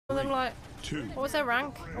them like, what was their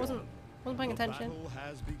rank? I wasn't paying attention.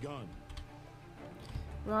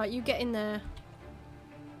 Right, you get in there.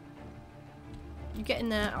 You get in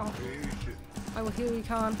there. Oh. I will heal you,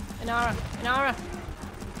 Khan. Inara. Inara.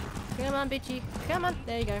 Come on, bitchy. Come on.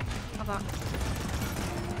 There you go. Have that.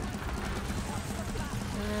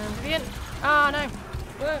 Brilliant. Oh, no.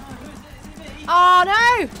 Oh,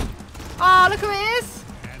 no. Oh, look who it is.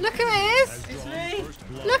 Look who it is. It's me.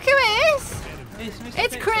 Look who it is. It's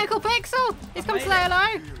Pixel. Critical Pixel. He's come to say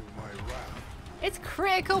hello. It's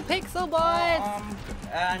Critical Pixel, boys.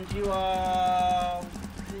 And you are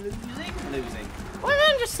losing. Well,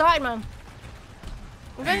 then just started, man.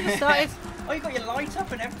 We've only just started. Oh, you got your light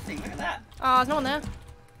up and everything. Look at that. Oh, there's no one there.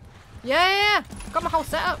 Yeah. Got my whole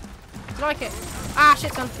setup. Do you like it? Ah,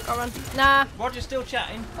 shit's gone. Gotta run. Nah. Roger's still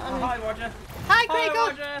chatting. Oh, hi, Roger. Hi, Critical.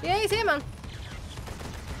 Roger. Yeah, he's here, man.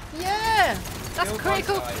 Yeah. That's Still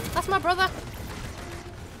Critical. nice guy. That's my brother.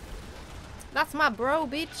 That's my bro,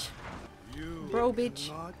 bitch. Bro,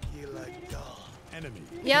 bitch.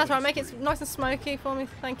 Yeah, that's right. Make it nice and smoky for me.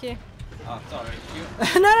 Thank you. Oh, sorry.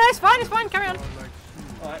 No, it's fine. It's fine. Carry on.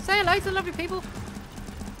 Right. Say hello to the lovely people.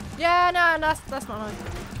 Yeah, no, that's not nice.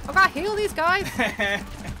 I've got to heal these guys.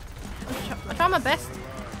 I'm trying my best.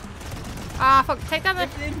 Ah, fuck. Take down the...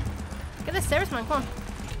 Get this Cirrus, man. Come on.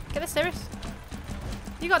 Get this Cirrus.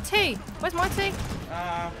 You got tea. Where's my tea? You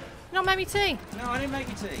not made me tea. No, I didn't make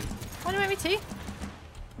you tea. Why didn't you make me tea?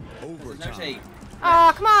 There's no tea.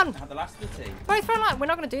 Oh, come on. I had the last of the tea. Both thrown like, we're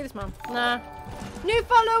not going to do this, man. Nah. New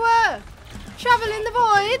follower. Travel in the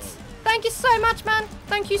voids. Thank you so much, man.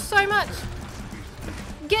 Thank you so much.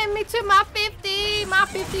 Get me to my 50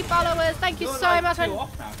 followers. Thank you so much, man.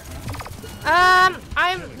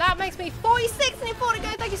 That makes me 46 and 40 go.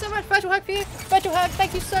 Thank you so much. Virtual hug for you. Virtual hug.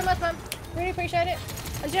 Thank you so much, man. Really appreciate it.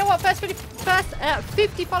 And do you know what? First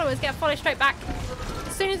 50 followers get a follow straight back.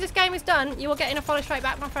 As soon as this game is done, you will get in a follow straight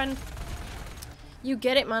back, my friend. You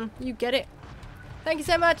get it, man. You get it. Thank you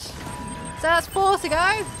so much. So that's 4 to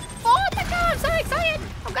go. 4 to go. I'm so excited.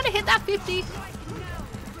 I'm going to hit that 50.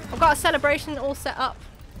 I've got a celebration all set up.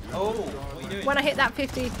 Oh, what are you doing? When I hit that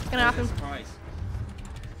 50, it's going to happen. Surprise.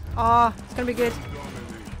 Oh, it's going to be good. Is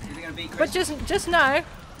it going to be But just know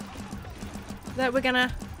that we're going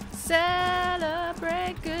to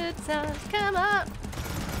celebrate good times. Come on.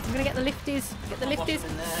 I'm going to get the lifties. Get the lifties.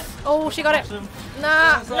 Oh, she got it.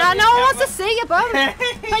 Nah, no one wants to see your bum.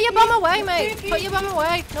 Put your bum away, mate. Put your bum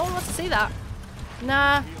away. No one wants to see that.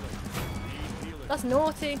 Nah. That's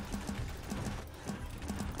naughty.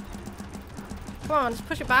 Come on, just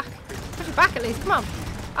push it back. Push it back at least. Come on.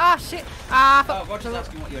 Ah, shit. Ah, fuck. Oh, Roger's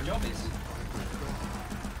asking what your job is.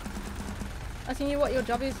 Asking you what your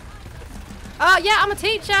job is? Yeah, I'm a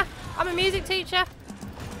teacher. I'm a music teacher.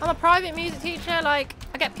 I'm a private music teacher. Like,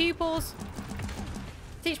 I get pupils.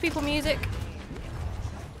 Teach people music.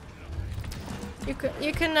 You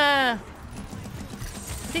can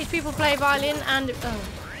teach people play violin and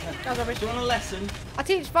that was rubbish. Do you want a lesson? I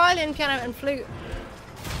teach violin, piano, and flute.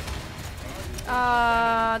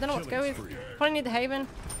 I don't know what to go with. Probably need the Haven.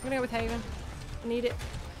 I'm gonna go with Haven. I need it.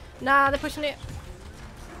 Nah, they're pushing it.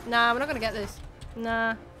 Nah, we're not gonna get this.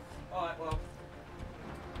 Nah. Alright, well.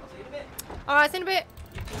 I'll see you in a bit. Alright, see you in a bit.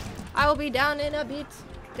 I will be down in a beach.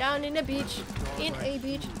 Down in a beach. In a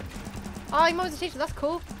beach. Oh, your mum's a teacher. That's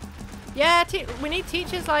cool. Yeah, we need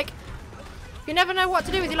teachers. Like, if you never know what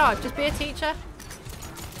to do with your life, just be a teacher.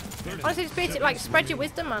 Honestly, just be a teacher. Like, spread your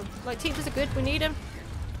wisdom, man. Like, teachers are good. We need them.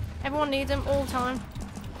 Everyone needs them all the time.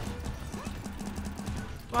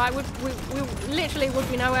 Right, we literally would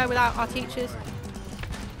be nowhere without our teachers.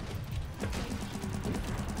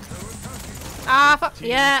 Ah, fuck.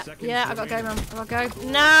 Yeah, I gotta go, man. I gotta go.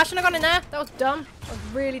 Nah, I shouldn't have gone in there. That was dumb. That was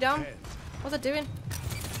really dumb. What was I doing?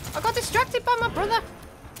 I got distracted by my brother.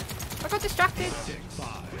 I got distracted.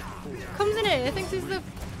 Comes in here, thinks he's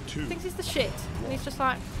the shit. And he's just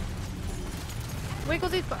like...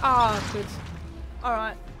 Wiggles his... Ah, good.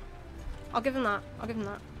 Alright. I'll give him that. I'll give him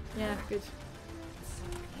that. Yeah, good.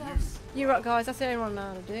 You rock, guys. That's the only one I know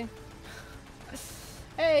how to do.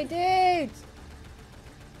 Hey, dude!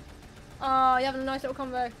 Oh, you're having a nice little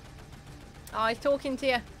convo. Oh, he's talking to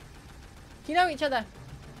you. Do you know each other?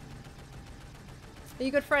 Are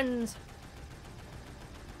you good friends?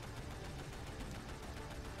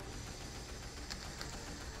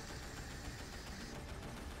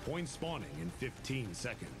 Point spawning in 15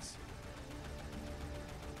 seconds.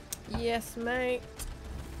 Yes, mate.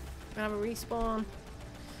 Gonna have a respawn.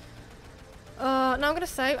 No, I'm gonna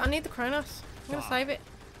save. I need the Kronos. I'm gonna save it.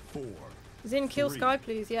 4. Zin, kill 3, Sky,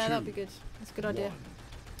 please. Yeah, 2, that'd be good. That's a good idea. 1.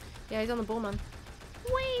 Yeah, he's on the ball, man.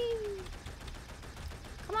 Whee!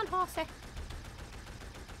 Come on, horsey.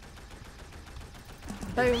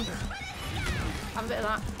 Boom. Have a bit of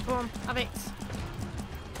that. Come on, have it.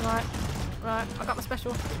 Right, right. I got my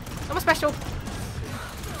special. Got my special.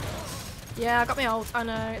 Yeah, I got my ult. I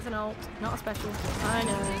know, it's an ult, not a special. I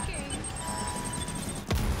know.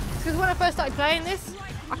 Because when I first started playing this,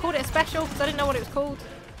 I called it a special because I didn't know what it was called.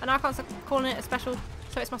 And now I can't stop calling it a special.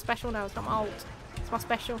 So it's my special now, it's not my ult. It's my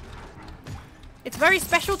special. It's very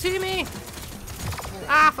special to me.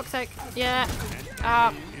 Ah, fuck's sake. Yeah.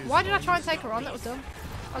 Why did I try and take her on? That was dumb.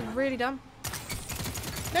 That was really dumb.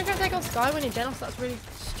 Don't try and take on Skye when you're Jenos. That's a really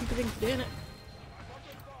stupid thing to do, isn't it?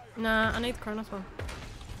 Nah, I need the Kronos one.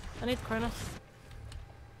 I need the Kronos.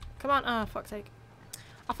 Come on. Oh, fuck's sake.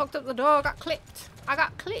 I fucked up the door. I got clipped. I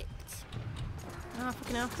got clipped. Oh,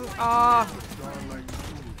 fucking hell. Oh.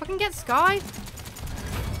 Fucking get Skye.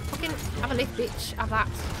 Fucking have a lift, bitch. Have that.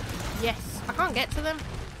 Yes. I can't get to them.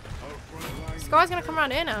 Skye's gonna come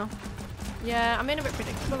around here now. Yeah, I'm being a bit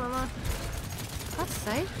predictable, am I? God's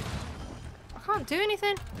sake. I can't do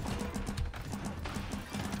anything.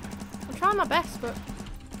 I'm trying my best, but...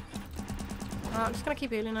 I'm just gonna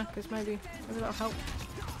keep healing her, because maybe that'll help.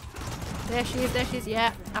 There she is, there she is.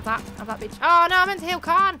 Yeah, have that bitch. Oh no, I meant to heal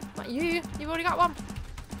Khan. Not you. You've already got one.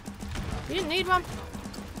 You didn't need one.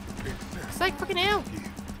 It's like fucking heal.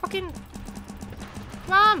 Fucking...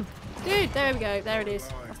 Come on. Dude, there we go. There it is.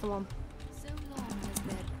 That's the one.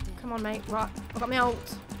 Come on, mate. Right, I've got my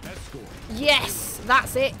ult. Yes,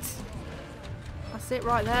 that's it. That's it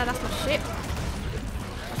right there. That's my ship.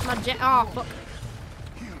 That's my jam. Oh, fuck.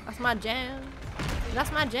 That's my jam.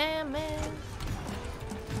 That's my jam, man.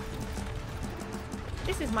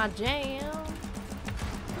 This is my jam.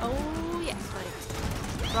 Oh, yes,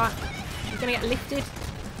 mate. Right, she's gonna get lifted.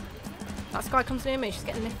 That Skye comes near me. She's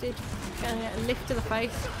getting lifted. She's gonna get a lift to the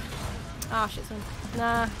face. Ah, shit, son.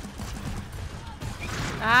 Nah.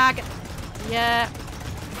 Ah, get... Yeah.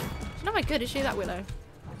 She's not very good, is she, that Willow?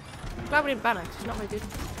 I'm glad we didn't ban her, 'cause she's not very good.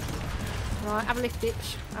 Right, have a lift,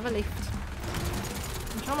 bitch. Have a lift.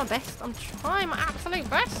 I'm trying my best. I'm trying my absolute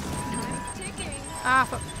best. Ah,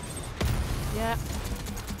 fuck. Yeah.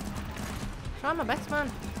 Trying my best,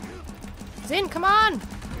 man. Zin, come on!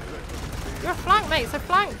 You're a flank, mate, so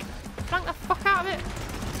flank. Flank the fuck out of it.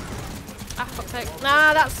 Ah, fuck's sake.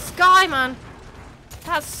 Nah, that's Skye, man.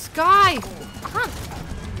 That's Skye. I can't.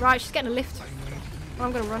 Right, she's getting a lift. Oh,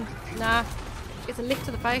 I'm gonna run. Nah. She gets a lift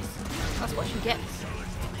to the face. That's what she gets.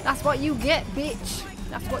 That's what you get, bitch.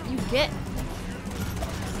 That's what you get.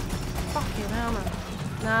 Fucking hell, man.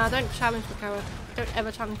 Nah, don't challenge for Koa. Don't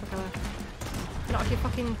ever challenge for Koa. Not if you're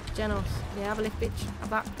fucking Jenos. Yeah, have a lift, bitch. Have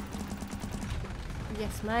that.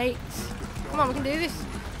 Yes, mate. Come on, we can do this.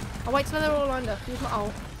 I'll wait till they're all lined up. Use my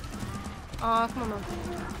ult. Ah, come on, man.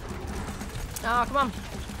 Ah, come on.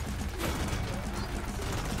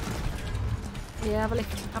 Yeah, have a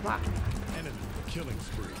lift. Have that. Enemy killing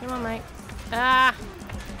spree. Come on, mate. Ah.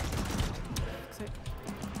 So.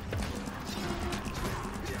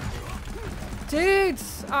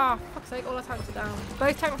 Dudes! Ah, oh, fuck's sake, all our tanks are down.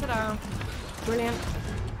 Both tanks are down. Brilliant.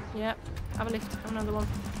 Yep. Have a lift. Have another one.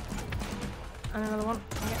 And another one.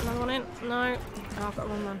 Can I get another one in? No. Oh, I've got to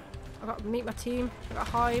run, man. I've got to meet my team. I've got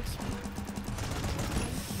hives.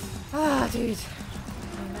 Ah, dude.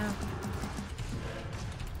 Oh, no.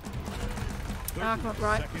 Ah, come on.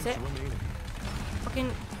 Right. That's it.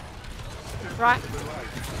 Fucking. Right.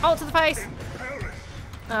 Ult to the face.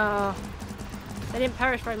 Oh. They didn't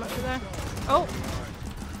perish very much, did they? Oh.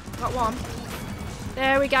 Got one.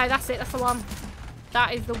 There we go. That's it. That's the one.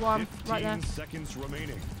 That is the one. Right there. Seconds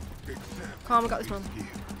remaining. Come on, we got this one.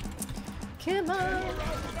 Come on.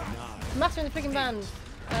 Master in the freaking band.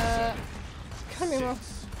 Come on.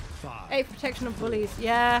 8 protection of bullies.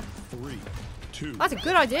 Yeah. 3, 2. That's a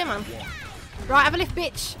good idea, man. Right, have a lift,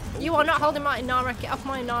 bitch. You are not holding my Inara. Get off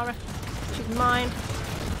my Inara. She's mine.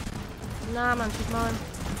 Nah, man, she's mine.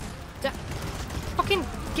 Fucking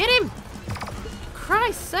get him!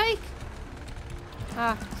 Christ's sake!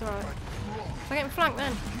 Ah, it's alright. Am I getting flanked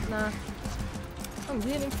then? Nah. I'm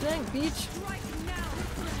getting flanked, bitch.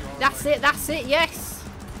 That's it, yes!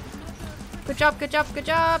 Good job, good job, good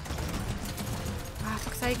job! Ah,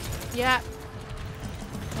 fuck's sake. Yeah.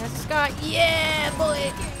 There's this guy. Yeah,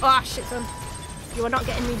 boy! Ah, shit, son. You are not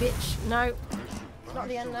getting me, bitch. No. It's not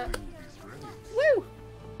the end, that. Woo!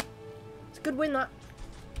 It's a good win, that.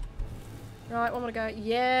 Right, one more to go.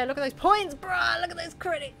 Yeah, look at those points, bruh! Look at those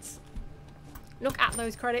credits! Look at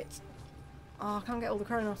those credits. Oh, I can't get all the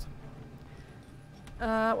Kronos.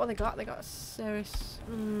 What they got? They got a Ceres.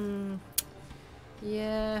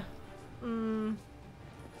 Yeah.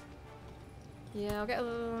 Yeah, I'll get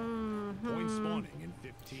Point spawning in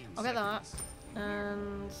 15 I'll get that. seconds.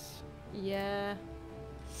 And yeah.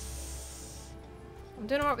 I'm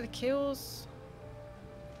doing alright with the kills.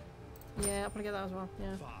 Yeah, I'll probably get that as well.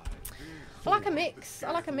 Yeah. 5, I like a 4, mix.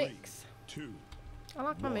 I like a mix. 2, I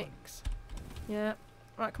like my 1. mix. Yeah.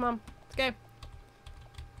 Right, come on. Let's go.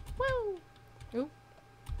 Woo! Ooh.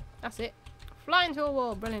 That's it. Fly into a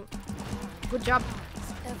wall. Brilliant. Good job.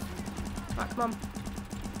 Right, come on.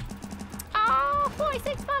 Oh,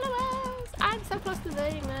 46 followers! I'm so close to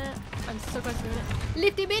doing it. I'm so close to doing it.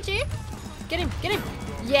 Lifty bitchy! Get him, get him!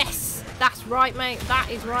 Yes! That's right, mate. That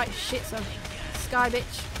is right. Shit, son. Sky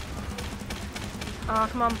bitch. Oh,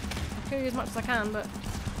 come on. I'll kill you as much as I can, but...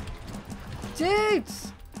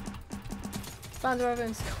 Dudes! Found her over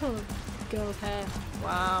in school. Girl's hair.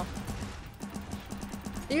 Wow.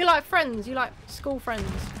 Are you like friends? You like school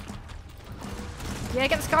friends? Yeah,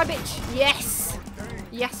 get the sky bitch. Yes!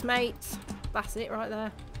 Yes, mate. That's it right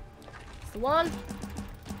there. That's the one.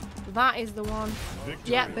 That is the one.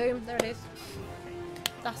 Victory. Yeah, boom. There it is.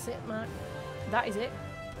 That's it, Mac. That is it.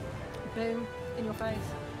 Boom. In your face.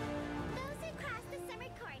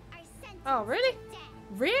 Oh, really?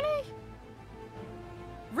 Really?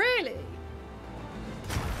 Really?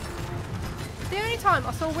 The only time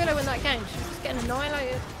I saw Willow in that game, she was just getting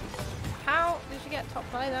annihilated. How did she get top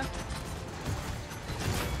play there?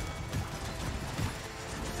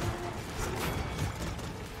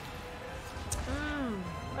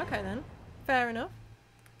 Okay then. Fair enough.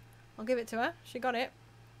 I'll give it to her. She got it.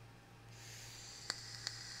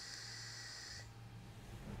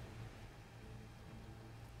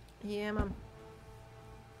 Yeah, man.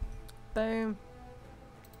 Boom.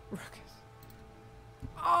 Ruckus.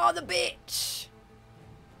 Oh, the bitch!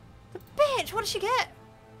 The bitch! What did she get?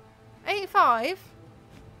 85?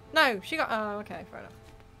 No, she got... Oh, okay. Fair enough.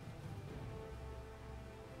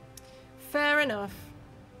 Fair enough.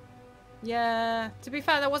 Yeah. To be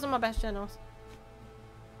fair, that wasn't my best Jenos.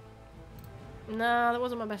 Nah, that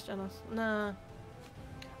wasn't my best Jenos. Nah.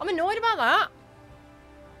 I'm annoyed about that.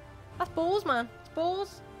 That's balls, man. It's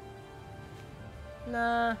balls.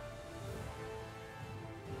 Nah.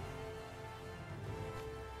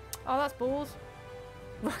 Oh, that's balls.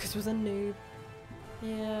 Ruckus was a noob.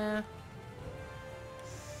 Yeah.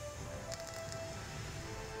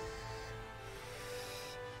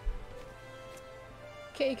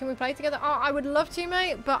 Kitty, can we play together? Oh, I would love to,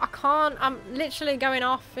 mate, but I can't. I'm literally going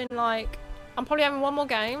off in like... I'm probably having one more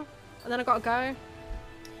game, and then I've got to go.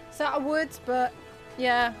 So I would, but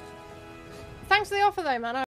yeah. Thanks for the offer though, man.